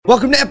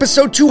Welcome to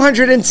episode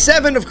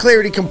 207 of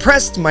Clarity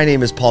Compressed. My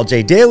name is Paul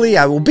J. Daly.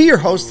 I will be your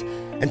host,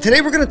 and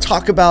today we're going to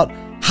talk about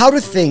how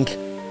to think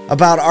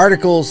about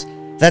articles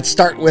that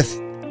start with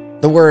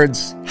the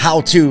words,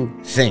 how to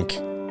think.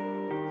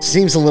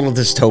 Seems a little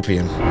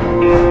dystopian.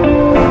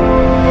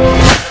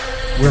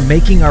 We're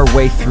making our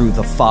way through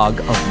the fog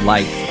of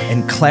life,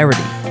 and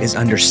clarity is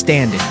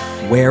understanding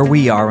where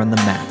we are on the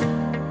map.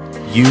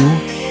 You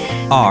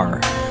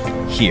are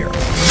here.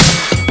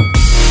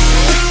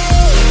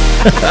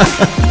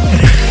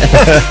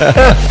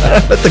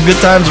 Let the good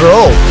times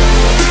roll.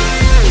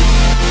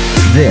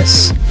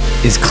 This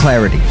is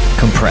Clarity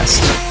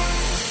Compressed.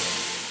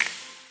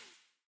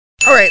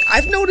 All right,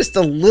 I've noticed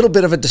a little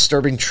bit of a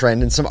disturbing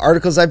trend in some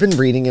articles I've been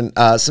reading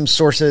and some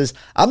sources.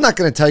 I'm not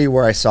going to tell you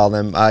where I saw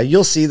them.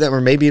 You'll see them,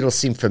 or maybe it'll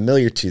seem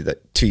familiar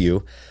to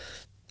you.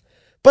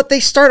 But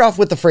they start off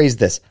with the phrase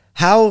this: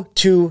 how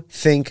to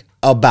think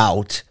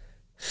about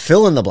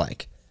fill in the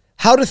blank.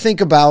 How to think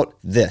about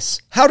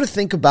this. How to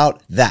think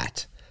about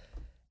that.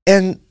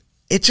 And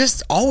it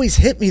just always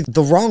hit me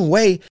the wrong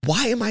way.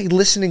 Why am I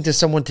listening to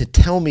someone to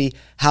tell me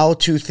how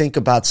to think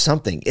about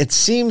something? It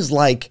seems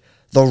like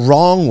the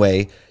wrong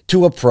way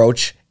to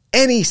approach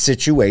any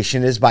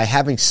situation is by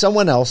having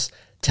someone else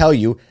tell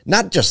you,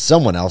 not just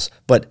someone else,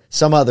 but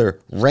some other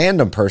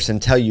random person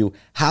tell you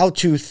how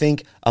to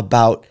think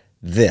about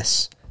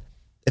this.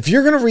 If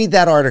you're going to read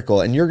that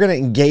article and you're going to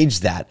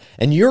engage that,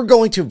 and you're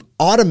going to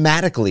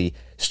automatically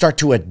start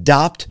to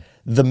adopt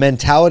the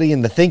mentality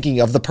and the thinking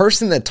of the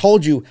person that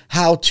told you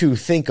how to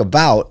think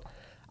about,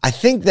 I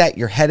think that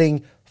you're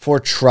heading for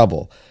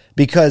trouble,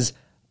 because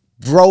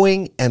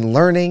growing and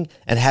learning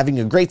and having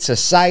a great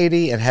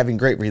society and having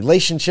great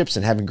relationships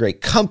and having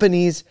great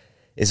companies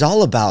is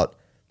all about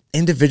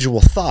individual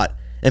thought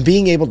and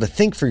being able to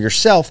think for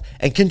yourself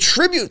and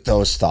contribute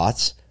those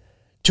thoughts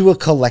to a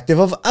collective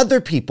of other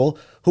people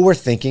who are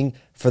thinking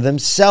for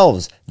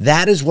themselves.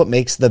 That is what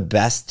makes the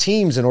best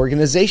teams and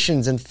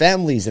organizations and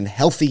families and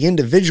healthy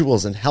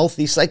individuals and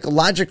healthy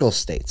psychological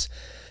states.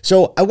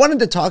 So I wanted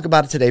to talk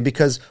about it today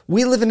because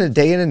we live in a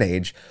day and an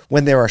age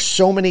when there are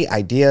so many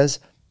ideas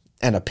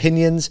and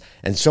opinions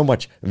and so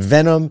much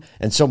venom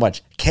and so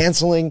much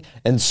canceling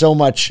and so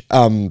much,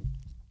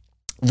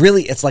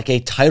 really it's like a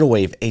tidal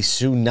wave, a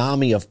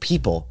tsunami of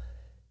people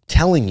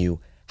telling you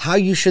how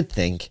you should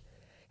think,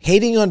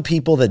 hating on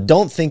people that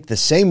don't think the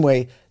same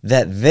way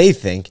that they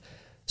think.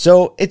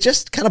 So it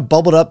just kind of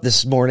bubbled up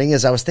this morning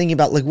as I was thinking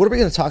about, like, what are we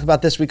going to talk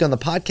about this week on the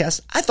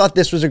podcast? I thought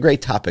this was a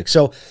great topic.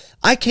 So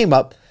I came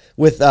up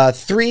with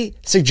 3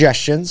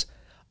 suggestions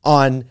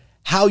on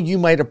how you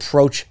might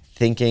approach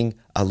thinking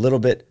a little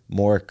bit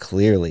more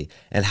clearly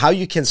and how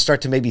you can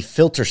start to maybe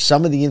filter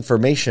some of the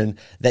information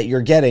that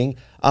you're getting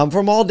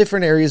from all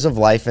different areas of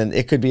life. And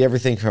it could be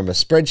everything from a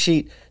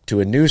spreadsheet to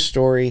a news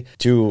story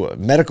to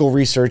medical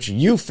research.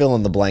 You fill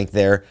in the blank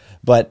there.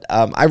 But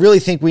I really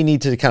think we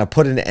need to kind of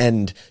put an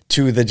end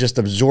to the just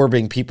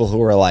absorbing people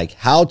who are like,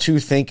 how to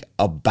think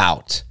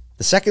about.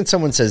 The second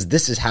someone says,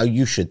 this is how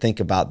you should think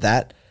about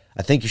that,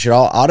 I think you should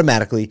all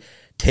automatically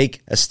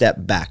take a step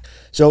back.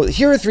 So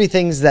here are 3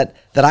 things that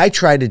I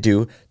try to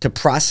do to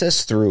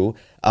process through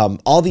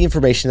all the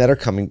information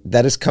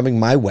that is coming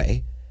my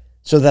way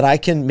so that I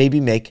can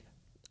maybe make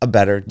a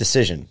better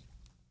decision.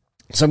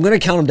 So I'm going to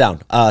count them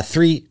down.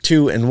 3,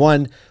 2, and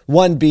 1.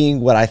 1 being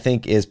what I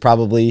think is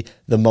probably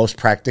the most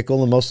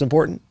practical and most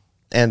important.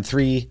 And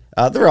 3,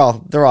 they're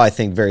all I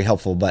think very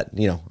helpful, but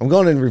I'm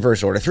going in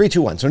reverse order. 3,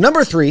 2, 1. So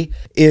number 3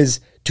 is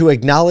to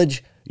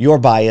acknowledge your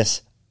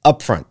bias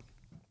up front.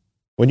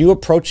 When you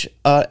approach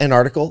an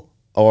article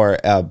or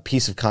a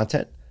piece of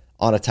content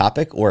on a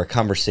topic or a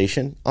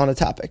conversation on a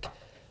topic,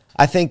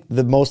 I think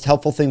the most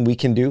helpful thing we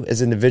can do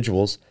as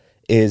individuals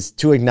is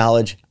to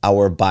acknowledge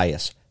our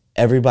bias.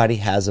 Everybody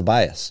has a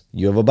bias.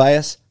 You have a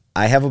bias.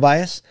 I have a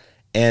bias.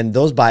 And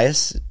those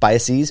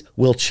biases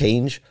will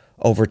change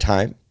over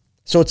time.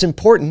 So it's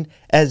important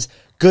as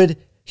good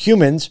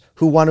humans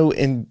who want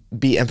to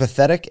be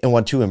empathetic and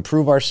want to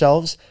improve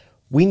ourselves,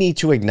 we need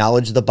to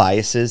acknowledge the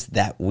biases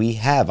that we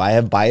have. I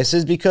have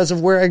biases because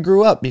of where I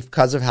grew up,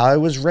 because of how I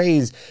was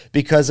raised,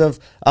 because of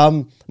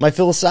my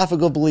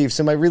philosophical beliefs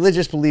and my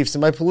religious beliefs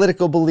and my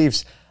political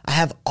beliefs. I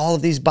have all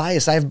of these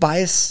biases. I have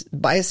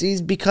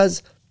biases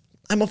because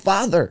I'm a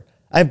father.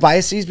 I have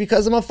biases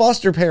because I'm a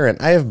foster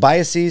parent. I have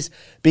biases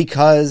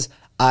because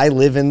I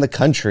live in the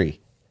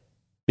country,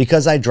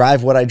 because I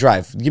drive what I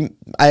drive.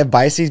 I have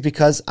biases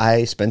because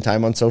I spend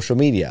time on social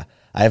media.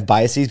 I have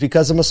biases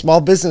because I'm a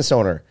small business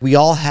owner. We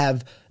all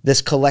have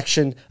this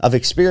collection of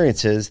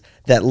experiences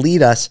that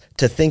lead us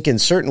to think in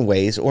certain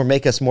ways or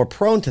make us more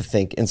prone to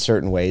think in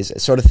certain ways.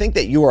 So to think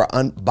that you are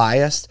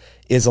unbiased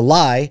is a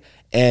lie,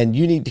 and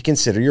you need to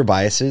consider your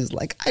biases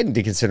like I need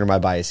to consider my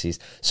biases.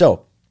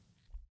 So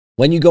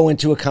when you go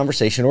into a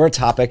conversation or a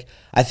topic,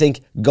 I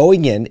think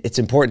going in, it's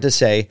important to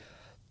say,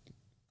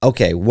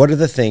 okay, what are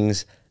the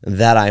things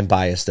that I'm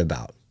biased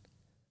about,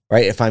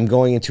 right? If I'm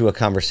going into a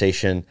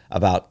conversation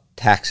about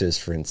taxes,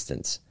 for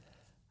instance,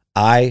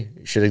 I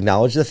should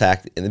acknowledge the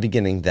fact in the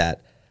beginning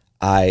that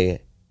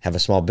I have a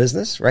small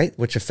business, right?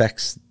 Which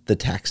affects the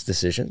tax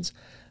decisions.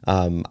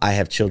 I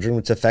have children,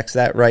 which affects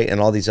that, right?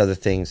 And all these other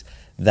things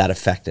that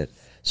affect it.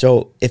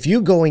 So if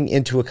you going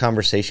into a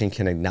conversation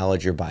can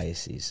acknowledge your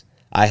biases,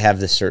 I have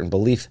this certain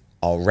belief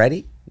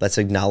already. Let's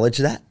acknowledge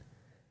that.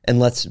 And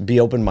let's be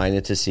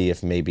open-minded to see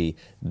if maybe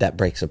that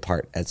breaks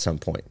apart at some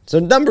point. So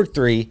number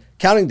 3,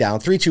 counting down,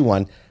 3, 2,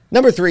 1.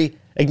 Number 3,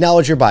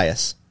 acknowledge your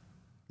bias.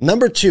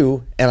 Number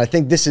 2, and I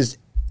think this is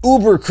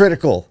uber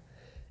critical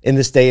in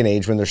this day and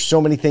age when there's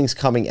so many things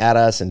coming at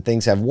us and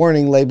things have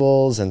warning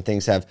labels and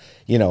things have,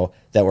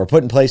 that were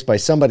put in place by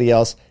somebody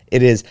else.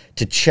 It is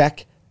to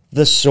check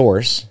the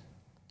source.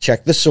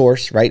 Check the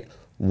source, right?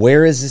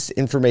 Where is this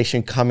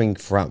information coming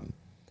from?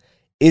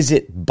 Is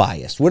it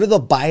biased? What are the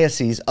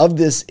biases of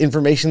this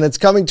information that's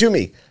coming to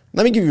me?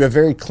 Let me give you a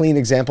very clean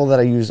example that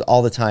I use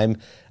all the time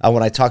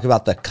when I talk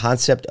about the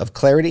concept of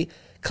clarity.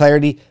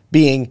 Clarity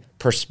being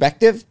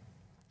perspective.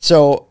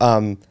 So,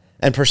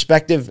 and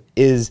perspective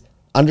is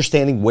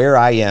understanding where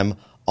I am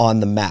on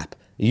the map.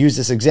 You use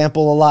this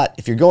example a lot.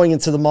 If you're going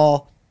into the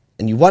mall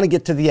and you want to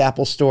get to the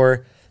Apple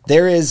store,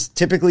 there is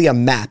typically a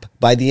map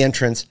by the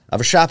entrance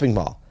of a shopping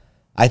mall.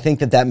 I think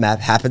that map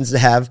happens to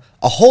have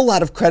a whole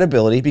lot of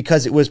credibility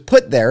because it was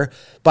put there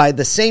by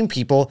the same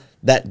people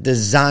that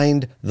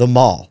designed the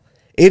mall.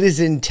 It is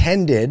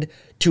intended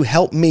to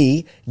help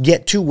me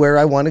get to where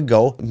I want to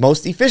go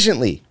most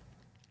efficiently.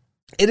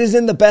 It is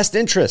in the best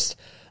interest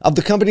of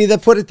the company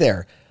that put it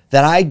there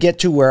that I get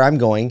to where I'm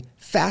going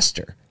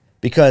faster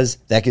because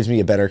that gives me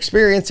a better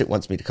experience. It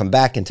wants me to come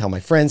back and tell my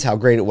friends how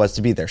great it was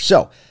to be there.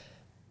 So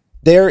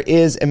there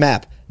is a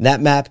map.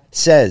 That map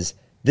says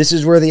this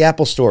is where the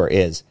Apple store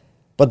is.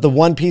 But the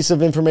one piece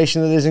of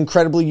information that is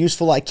incredibly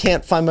useful, I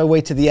can't find my way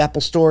to the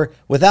Apple store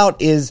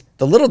without is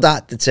the little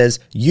dot that says,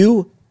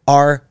 you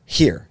are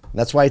here.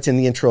 That's why it's in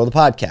the intro of the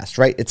podcast,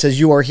 right? It says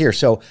you are here.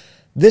 So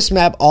this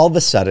map, all of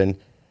a sudden,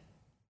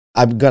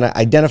 I'm going to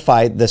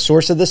identify the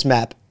source of this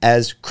map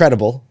as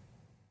credible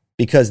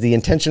because the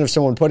intention of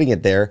someone putting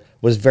it there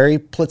was very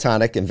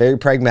platonic and very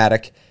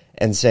pragmatic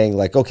and saying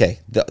like, okay,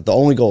 the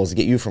only goal is to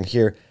get you from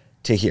here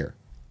to here.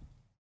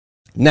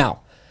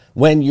 Now,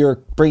 when you're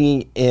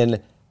bringing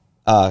in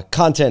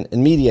content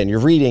and media and you're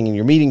reading and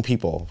you're meeting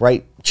people,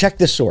 right? Check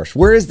the source.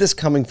 Where is this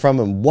coming from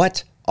and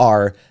what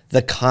are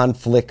the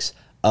conflicts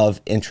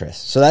of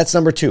interest? So that's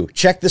number 2.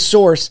 Check the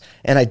source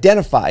and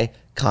identify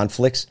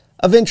conflicts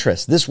of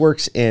interest. This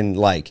works in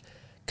like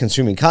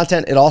consuming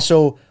content. It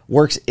also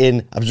works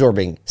in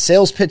absorbing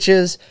sales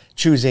pitches,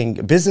 choosing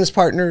business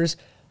partners.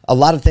 A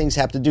lot of things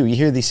have to do. You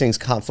hear these things,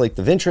 conflict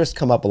of interest,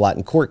 come up a lot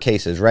in court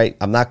cases, right?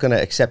 I'm not going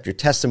to accept your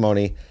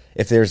testimony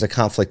if there's a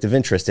conflict of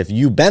interest. If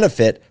you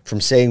benefit from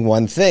saying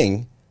one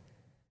thing,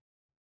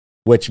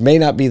 which may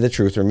not be the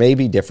truth or may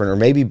be different or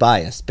may be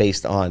biased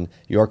based on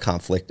your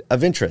conflict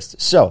of interest.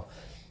 So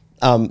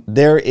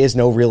there is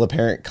no real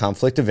apparent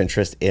conflict of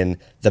interest in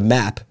the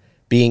map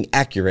being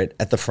accurate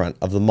at the front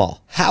of the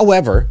mall.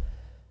 However,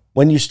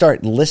 when you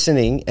start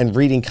listening and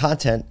reading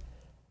content,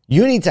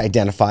 you need to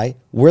identify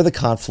where the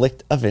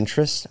conflict of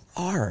interests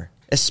are.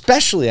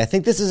 Especially, I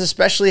think this is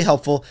especially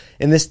helpful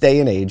in this day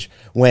and age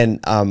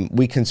when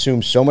we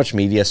consume so much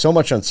media, so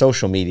much on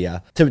social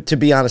media. To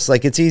be honest,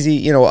 like it's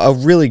easy, a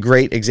really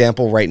great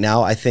example right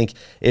now, I think,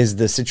 is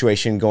the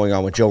situation going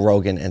on with Joe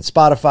Rogan and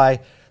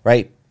Spotify,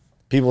 right?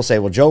 People say,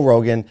 well, Joe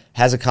Rogan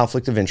has a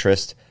conflict of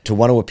interest to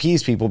want to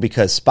appease people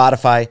because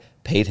Spotify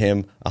paid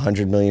him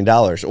 $100 million.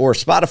 Or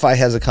Spotify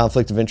has a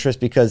conflict of interest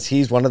because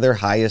he's one of their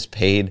highest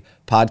paid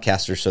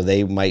podcasters, so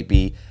they might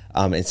be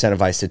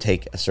incentivized to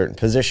take a certain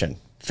position.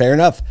 Fair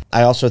enough.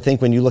 I also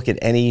think when you look at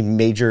any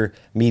major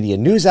media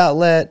news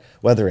outlet,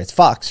 whether it's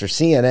Fox or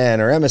CNN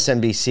or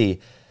MSNBC,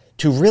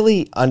 to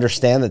really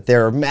understand that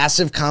there are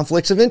massive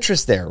conflicts of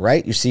interest there,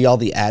 right? You see all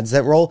the ads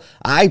that roll.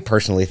 I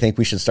personally think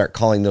we should start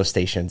calling those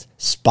stations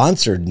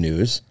sponsored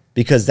news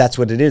because that's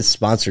what it is,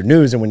 sponsored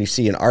news. And when you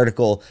see an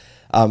article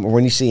or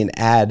when you see an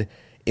ad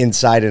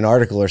inside an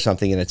article or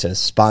something and it says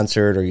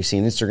sponsored, or you see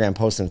an Instagram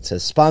post and it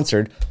says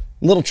sponsored,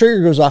 a little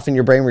trigger goes off in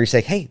your brain where you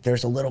say, hey,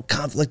 there's a little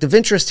conflict of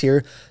interest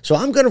here. So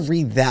I'm going to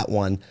read that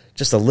one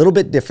just a little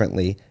bit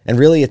differently. And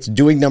really, it's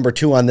doing number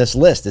 2 on this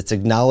list. It's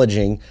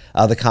acknowledging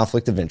the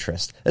conflict of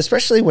interest,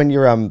 especially when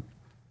you're,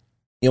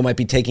 you might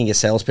be taking a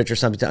sales pitch or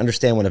something to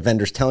understand when a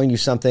vendor's telling you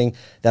something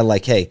that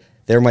like, hey,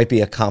 there might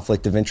be a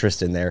conflict of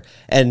interest in there.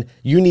 And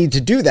you need to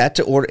do that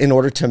in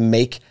order to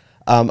make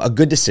a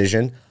good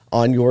decision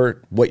on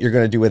what you're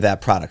going to do with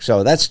that product.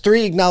 So that's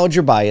 3, acknowledge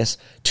your bias.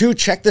 2,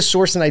 check the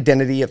source and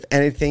identity of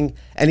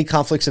any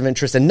conflicts of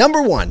interest. And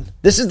number 1,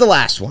 this is the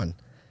last one.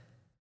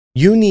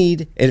 You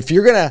need, and if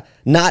you're going to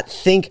not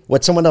think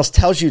what someone else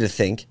tells you to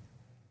think,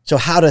 so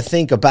how to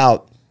think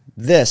about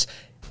this,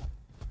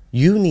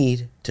 you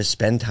need to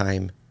spend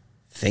time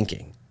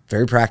thinking.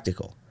 Very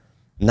practical.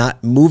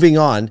 Not moving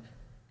on.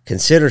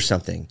 Consider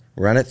something.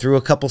 Run it through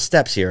a couple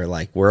steps here,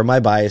 like where are my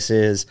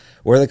biases,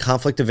 where are the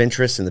conflict of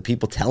interest and the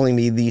people telling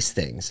me these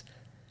things.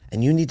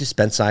 And you need to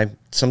spend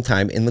some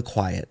time in the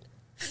quiet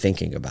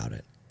thinking about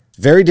it.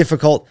 Very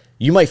difficult.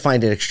 You might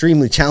find it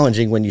extremely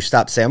challenging when you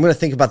stop saying, I'm going to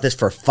think about this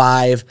for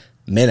 5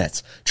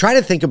 minutes. Try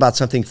to think about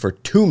something for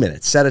 2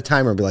 minutes. Set a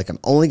timer and be like, I'm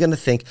only going to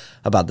think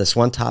about this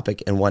one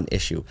topic and one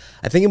issue.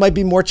 I think it might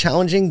be more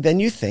challenging than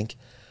you think,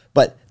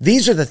 but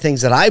these are the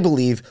things that I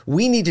believe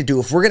we need to do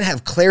if we're going to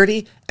have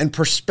clarity and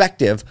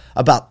perspective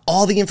about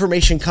all the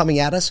information coming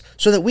at us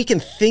so that we can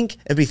think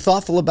and be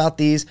thoughtful about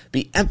these,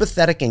 be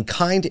empathetic and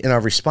kind in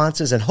our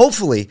responses, and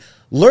hopefully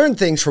learn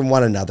things from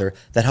one another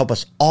that help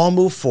us all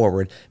move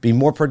forward, be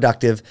more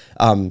productive,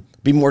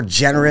 be more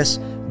generous,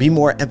 be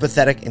more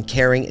empathetic and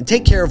caring, and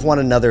take care of one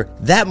another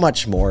that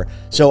much more.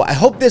 So I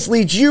hope this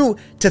leads you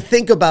to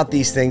think about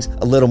these things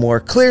a little more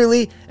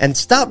clearly and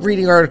stop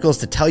reading articles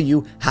to tell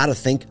you how to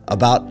think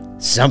about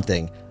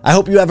something. I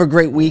hope you have a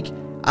great week.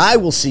 I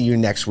will see you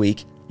next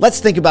week. Let's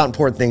think about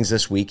important things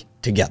this week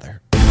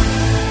together.